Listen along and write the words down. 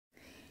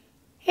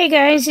Hey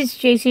guys, it's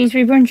JC's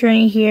Reborn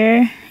Journey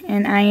here,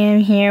 and I am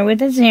here with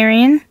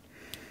Azarian.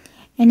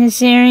 And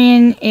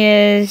Azarian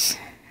is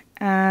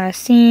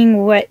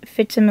seeing what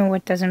fits him and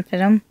what doesn't fit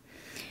him.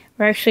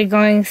 We're actually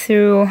going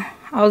through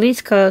all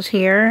these clothes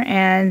here,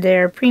 and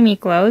they're preemie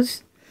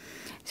clothes.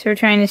 So we're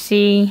trying to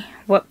see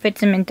what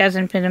fits him and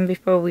doesn't fit him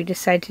before we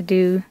decide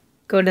to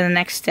go to the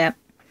next step.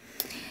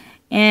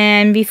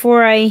 And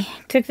before I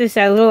took this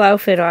little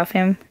outfit off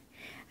him,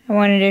 I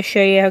wanted to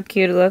show you how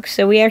cute it looks.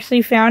 So we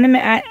actually found him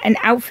an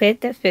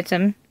outfit that fits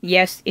him.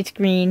 Yes, it's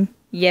green.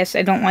 Yes,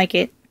 I don't like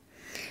it.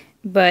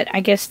 But I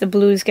guess the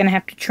blue is going to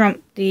have to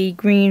trump the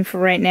green for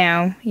right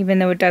now, even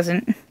though it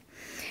doesn't.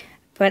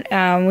 But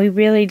we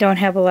really don't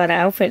have a lot of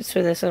outfits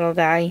for this little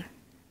guy.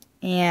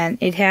 And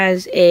it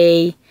has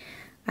I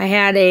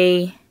had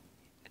a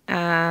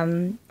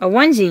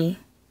onesie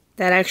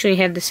that actually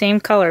had the same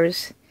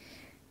colors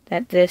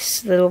that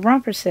this little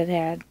romper set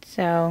had.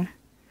 So,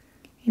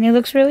 and it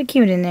looks really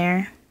cute in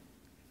there.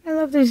 I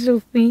love those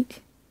little feet.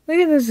 Look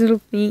at those little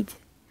feet.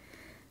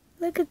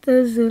 Look at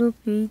those little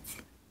feet.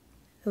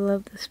 I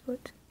love this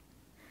foot.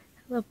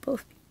 I love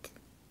both feet.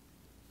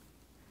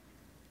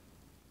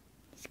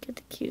 He's got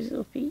the cutest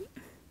little feet.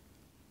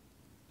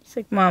 He's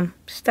like, Mom,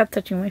 stop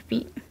touching my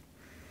feet. I'm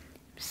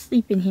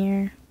sleeping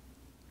here.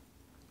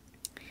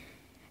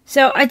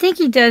 So I think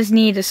he does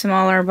need a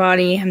smaller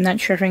body. I'm not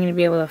sure if I'm going to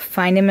be able to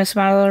find him a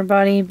smaller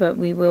body, but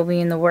we will be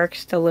in the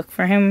works to look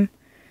for him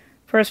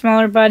for a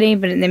smaller body.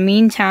 But in the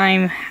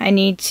meantime,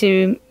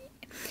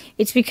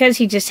 it's because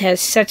he just has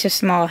such a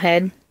small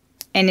head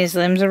and his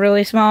limbs are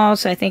really small,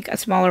 so I think a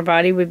smaller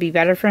body would be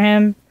better for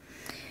him.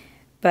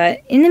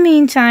 But in the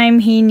meantime,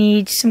 he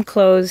needs some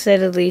clothes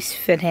that at least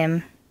fit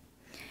him.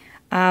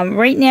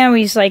 Right now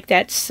he's like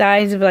that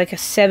size of like a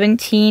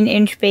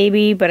 17-inch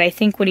baby, but I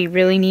think what he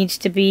really needs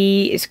to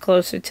be is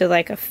closer to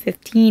like a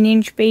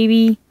 15-inch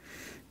baby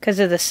because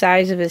of the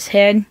size of his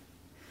head.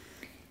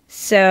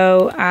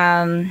 So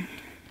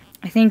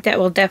I think that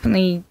will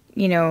definitely,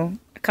 a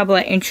couple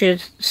of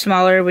inches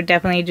smaller would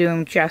definitely do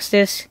him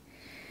justice.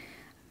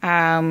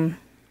 And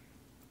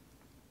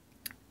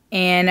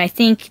I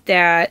think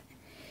that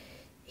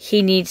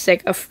he needs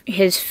like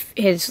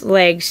his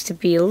legs to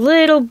be a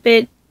little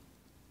bit,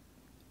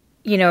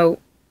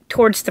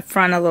 towards the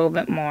front a little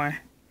bit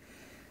more.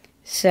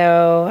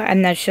 So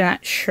I'm not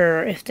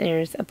sure if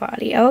there's a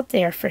body out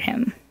there for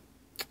him.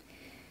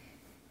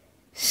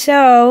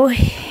 So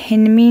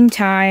in the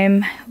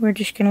meantime, we're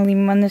just going to leave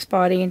him on this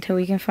body until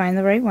we can find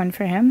the right one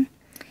for him.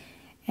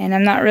 And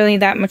I'm not really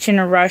that much in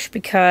a rush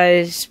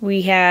because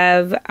we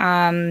have,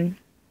 I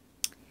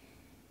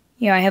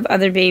have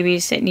other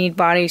babies that need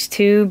bodies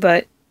too,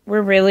 but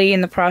we're really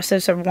in the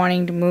process of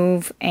wanting to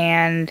move,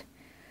 and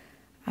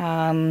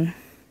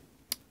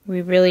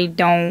we really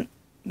don't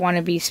want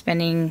to be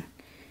spending,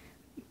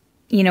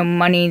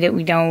 money that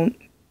we don't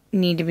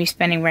need to be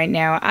spending right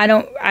now.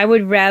 I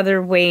would rather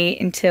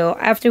wait until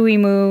after we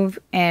move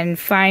and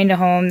find a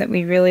home that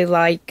we really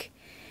like,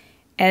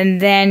 and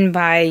then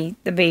buy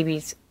the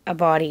babies a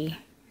body.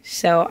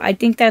 So I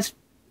think that's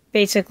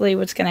basically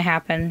what's going to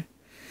happen.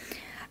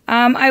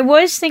 I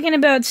was thinking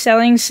about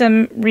selling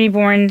some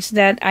reborns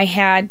that I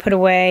had put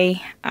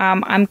away.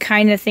 I'm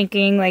kind of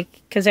thinking,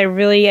 because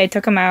I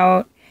took them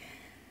out.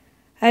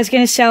 I was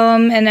going to sell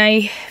them, and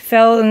I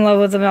fell in love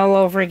with them all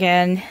over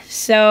again.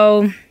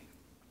 So,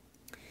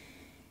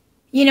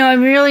 I've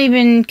really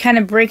been kind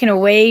of breaking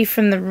away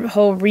from the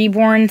whole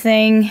reborn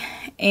thing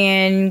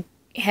and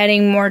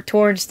heading more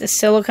towards the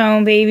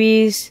silicone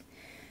babies.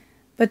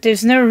 But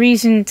there's no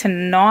reason to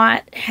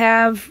not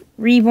have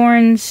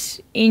reborns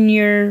in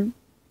your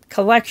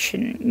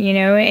collection.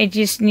 It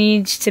just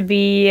needs to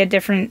be a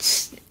different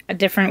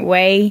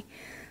way.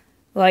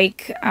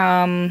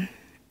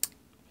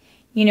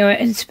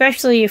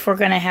 Especially if we're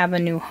going to have a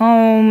new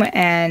home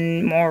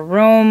and more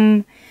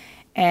room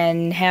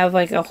and have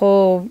like a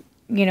whole,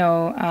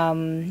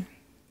 there's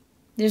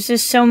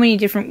just so many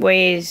different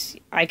ways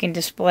I can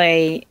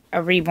display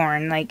a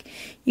reborn. Like,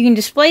 you can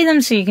display them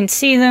so you can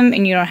see them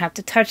and you don't have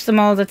to touch them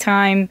all the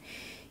time.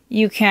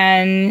 You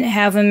can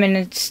have them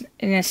in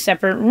a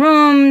separate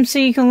room so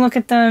you can look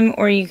at them,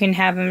 or you can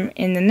have them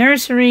in the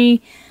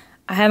nursery.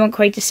 I haven't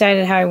quite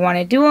decided how I want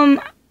to do them.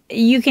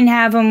 You can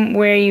have them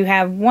where you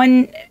have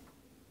one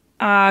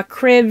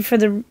crib for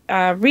the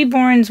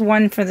reborns,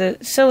 one for the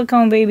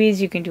silicone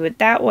babies. You can do it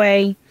that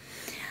way.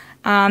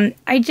 I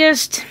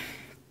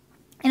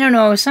don't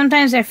know.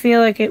 Sometimes I feel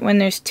like when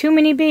there's too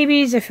many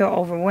babies, I feel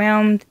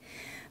overwhelmed.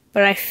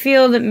 But I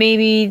feel that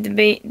maybe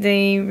the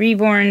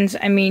reborns,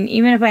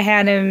 even if I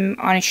had them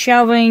on a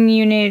shelving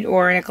unit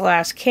or in a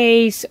glass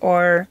case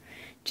or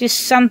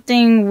just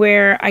something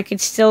where I could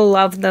still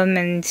love them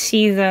and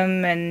see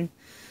them and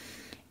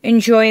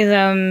enjoy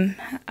them.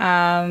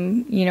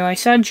 I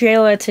saw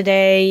Jayla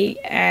today,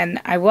 and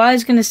I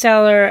was going to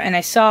sell her, and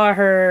I saw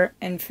her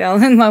and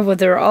fell in love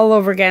with her all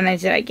over again. I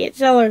said, I can't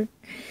sell her.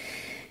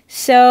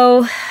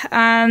 So,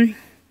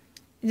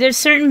 there's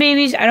certain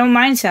babies I don't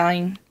mind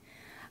selling.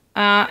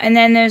 And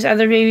then there's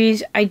other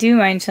babies I do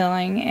mind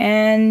selling.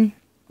 And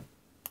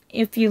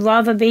if you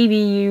love a baby,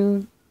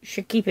 you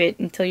should keep it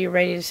until you're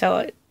ready to sell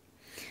it.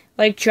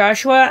 Like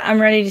Joshua,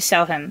 I'm ready to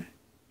sell him.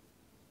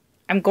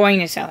 I'm going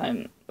to sell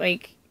him.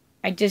 Like,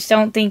 I just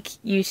don't think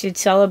you should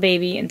sell a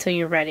baby until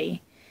you're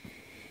ready.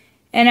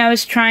 And I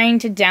was trying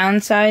to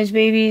downsize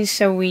babies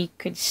so we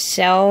could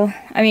sell,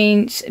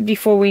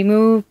 before we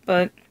move,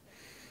 but,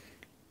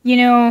 you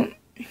know,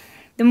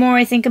 the more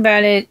I think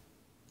about it,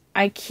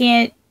 I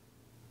can't,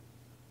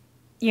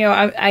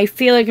 I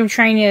feel like I'm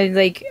trying to,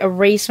 like,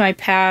 erase my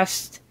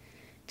past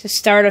to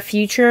start a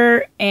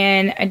future,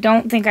 and I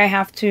don't think I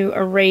have to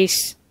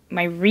erase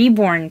my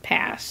reborn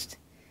past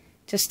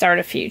to start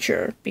a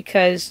future,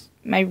 because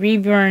my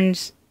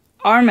reborns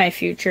are my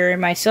future,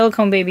 my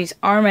silicone babies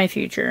are my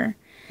future.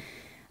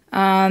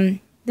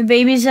 The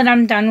babies that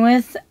I'm done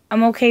with,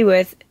 I'm okay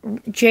with.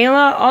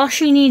 Jayla, all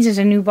she needs is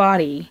a new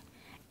body.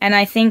 And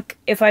I think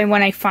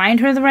when I find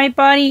her the right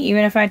body,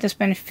 even if I have to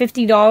spend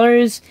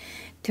 $50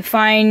 to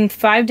find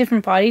 5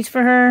 different bodies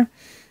for her,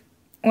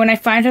 when I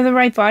find her the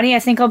right body, I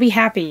think I'll be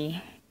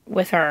happy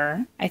with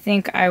her. I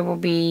think I will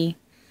be,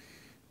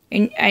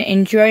 I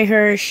enjoy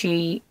her.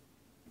 She's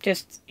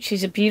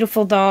a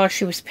beautiful doll.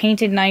 She was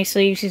painted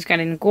nicely. She's got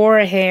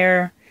Angora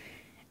hair.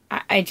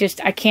 I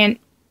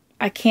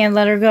can't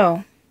let her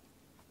go.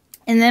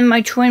 And then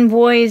my twin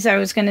boys, I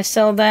was going to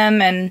sell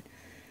them, and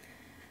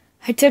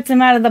I took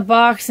them out of the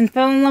box and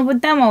fell in love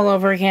with them all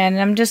over again.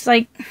 And I'm just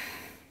like,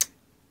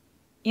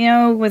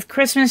 with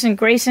Christmas and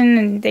Grayson,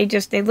 and they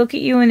look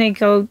at you and they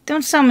go,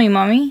 "Don't sell me,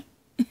 Mommy."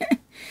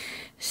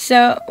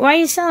 So, why are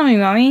you selling me,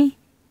 Mommy?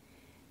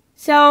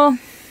 So,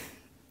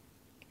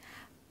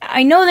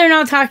 I know they're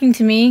not talking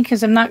to me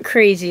because I'm not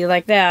crazy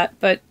like that,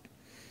 but,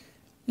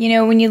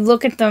 when you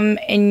look at them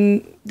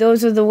and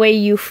that's the way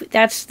you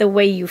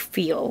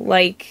feel.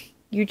 Like,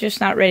 you're just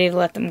not ready to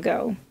let them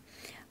go.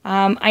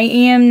 I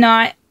am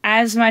not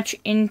as much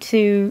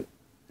into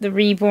the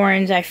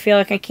reborns. I feel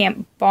like I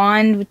can't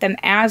bond with them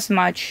as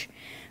much,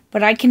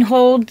 but I can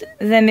hold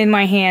them in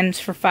my hands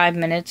for 5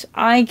 minutes.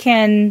 I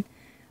can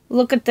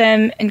look at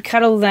them and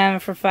cuddle them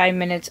for 5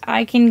 minutes.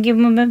 I can give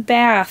them a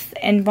bath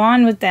and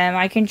bond with them.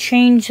 I can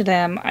change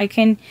them.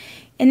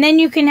 And then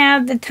you can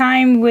have the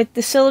time with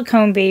the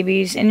silicone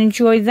babies and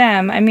enjoy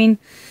them.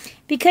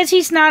 Because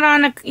he's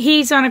on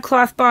a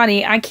cloth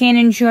body, I can't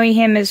enjoy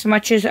him as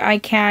much as I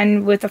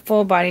can with a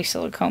full body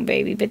silicone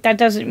baby. But that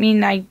doesn't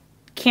mean I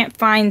can't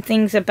find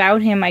things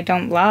about him I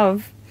don't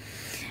love.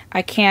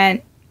 I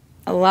can't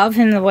love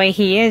him the way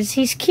he is.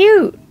 He's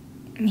cute.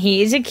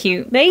 He is a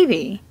cute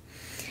baby.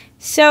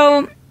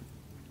 So,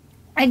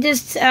 I'm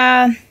just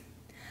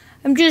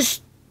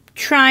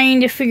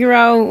trying to figure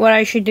out what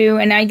I should do,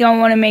 and I don't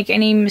want to make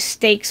any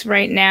mistakes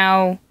right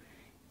now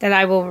that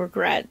I will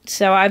regret.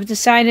 So I've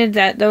decided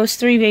that those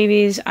 3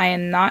 babies I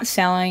am not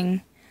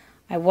selling.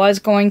 I was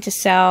going to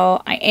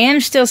sell. I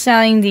am still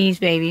selling these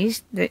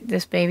babies.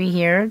 This baby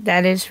here,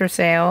 that is for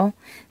sale.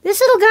 This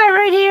little guy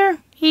right here,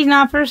 he's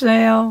not for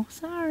sale.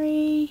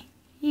 Sorry.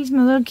 He's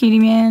my little cutie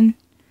man.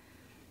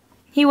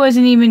 He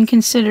wasn't even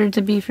considered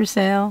to be for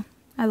sale.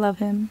 I love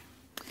him.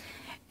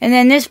 And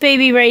then this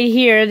baby right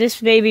here, this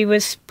baby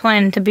was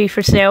planned to be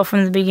for sale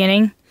from the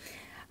beginning.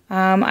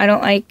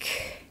 I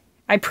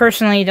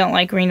personally don't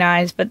like green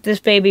eyes, but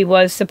this baby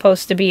was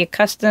supposed to be a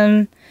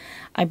custom.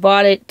 I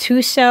bought it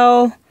to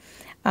sell.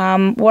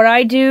 What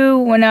I do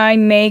when I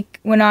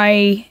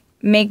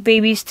make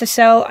babies to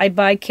sell, I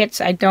buy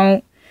kits I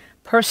don't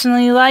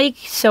personally like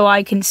so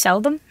I can sell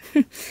them.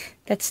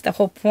 That's the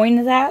whole point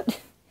of that.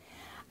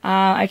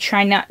 I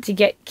try not to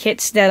get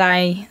kits that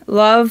I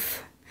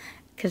love,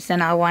 because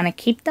then I'll want to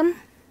keep them.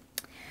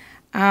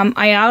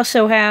 I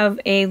also have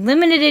a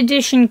limited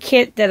edition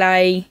kit that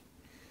I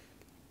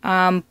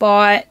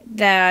bought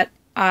that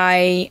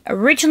I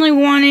originally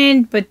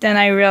wanted, but then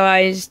I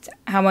realized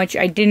how much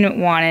I didn't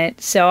want it.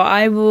 So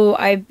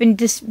I've been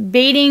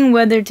debating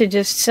whether to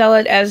just sell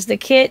it as the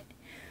kit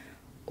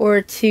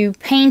or to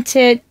paint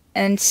it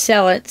and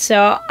sell it.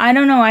 So I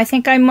don't know. I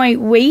think I might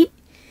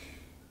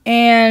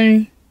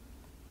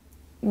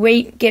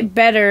get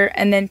better,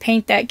 and then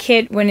paint that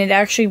kit when it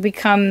actually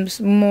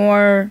becomes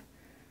more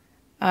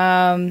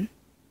collectible,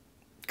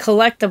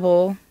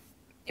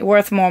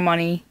 worth more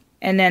money,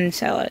 and then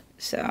sell it.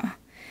 So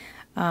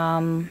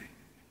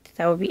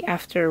that would be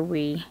after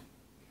we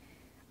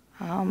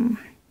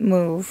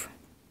move.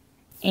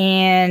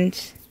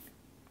 And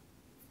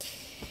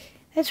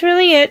that's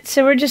really it.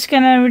 So we're just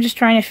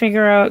trying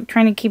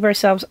to keep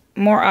ourselves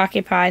more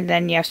occupied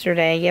than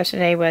yesterday.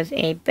 Yesterday was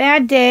a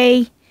bad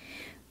day.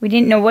 We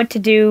didn't know what to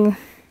do,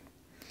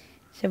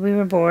 so we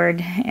were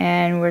bored,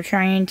 and we're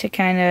trying to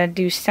kind of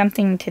do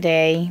something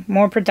today,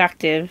 more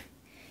productive.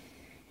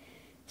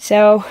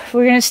 So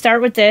we're going to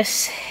start with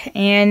this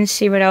and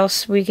see what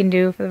else we can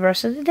do for the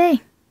rest of the day.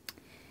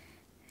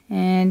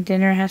 And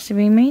dinner has to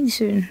be made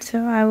soon,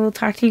 so I will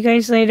talk to you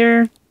guys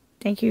later.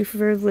 Thank you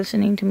for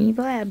listening to me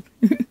blab.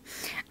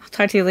 I'll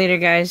talk to you later,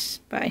 guys.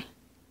 Bye.